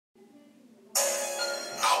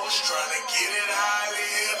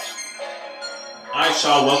Alright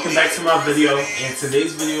y'all, welcome back to my video, and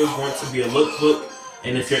today's video is going to be a lookbook,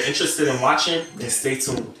 and if you're interested in watching, then stay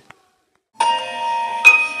tuned.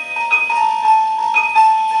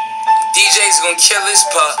 DJ's gonna kill this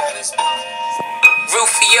part.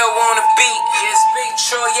 Rufio on the beat. Yes, beat.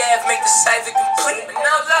 Troy Ave make the cipher complete.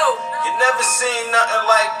 No low. You never seen nothing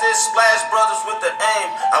like this. Splash Brothers with the aim.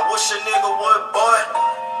 I wish a nigga would, boy.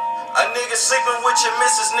 A nigga sleeping with your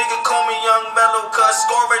missus. Nigga call me Young Mellow, cause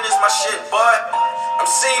scoring is my shit, boy. I'm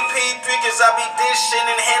CP3 cause I be dishing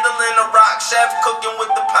and handling a rock. Chef cooking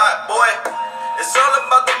with the pot, boy. It's all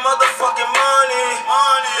about the motherfucking money.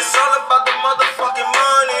 It's all about the motherfucking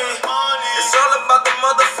money. It's all about the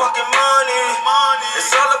motherfucking money.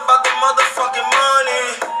 It's all about the motherfucking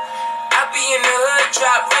money. I be in the hood,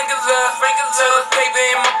 drop regular. Toilet paper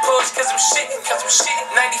in my purse cause I'm shitting.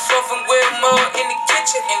 94 from Wilmore in the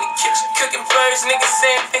kitchen. Cooking birds, niggas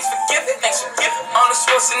saying thanks for giving. On the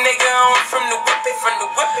Schwarzenegger on from the whipping.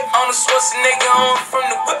 On the Schwarzenegger on from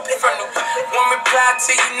the whipping. One reply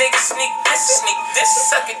to you niggas, sneak this.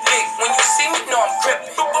 Suck a dick. When you see me, know I'm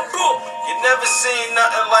crippin'. You never seen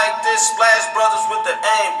nothing like this. Splash Brothers with the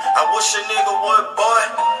aim. I wish a nigga would, boy.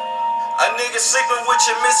 A nigga sleeping with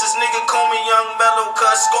your missus. Nigga call me Young Mellow,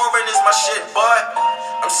 cause scoring is my shit, boy.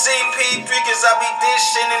 I'm CP3 cause I be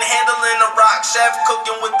dishing and handling a rock. Chef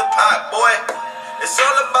cooking with the pot, boy. It's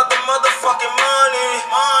all about the motherfucking money.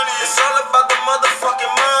 It's all about the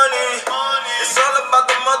motherfucking money. It's all about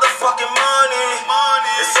the motherfucking money.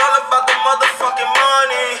 It's all about the motherfucking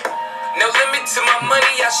money. No limit to my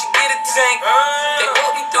money, I should get a tank. They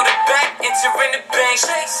walk me through the back, entering the bank.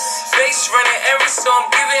 Face running errands, so I'm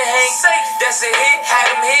giving Hank. That's a hit,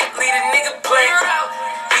 had him hit, lead a nigga play.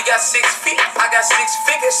 He got 6 feet, I got 6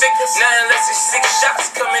 figures. Nothing less than 6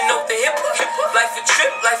 shots coming off the hip. Life a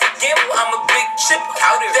trip, life a gamble, I'm a big chip.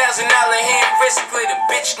 $1,000 hand wrist with a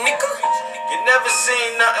bitch nigga. You never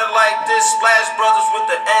seen nothing like this. Splash Brothers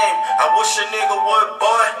with the aim. I wish a nigga would,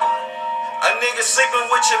 boy. A nigga sleeping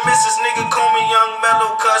with your missus. Nigga call me Young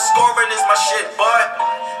Mellow, cause scoring is my shit, boy.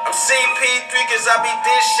 I'm CP3 cause I be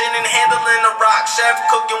dishing and handling a rock. Chef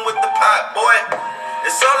cooking with the pot, boy.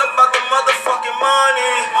 It's all about the motherfucking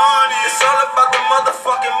money. It's all about the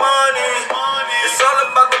motherfucking money. It's all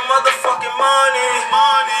about the motherfucking money.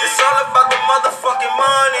 It's all about the motherfucking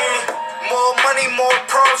money. More money, more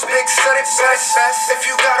problems, big set it fast. If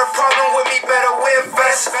you got a problem with me, better wear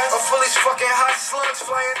vest. A fully fucking hot slugs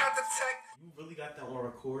flying out the tank. You really got that on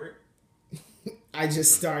record? I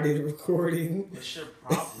just started recording. What's your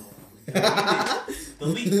problem?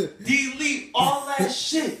 Delete all that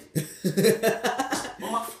shit.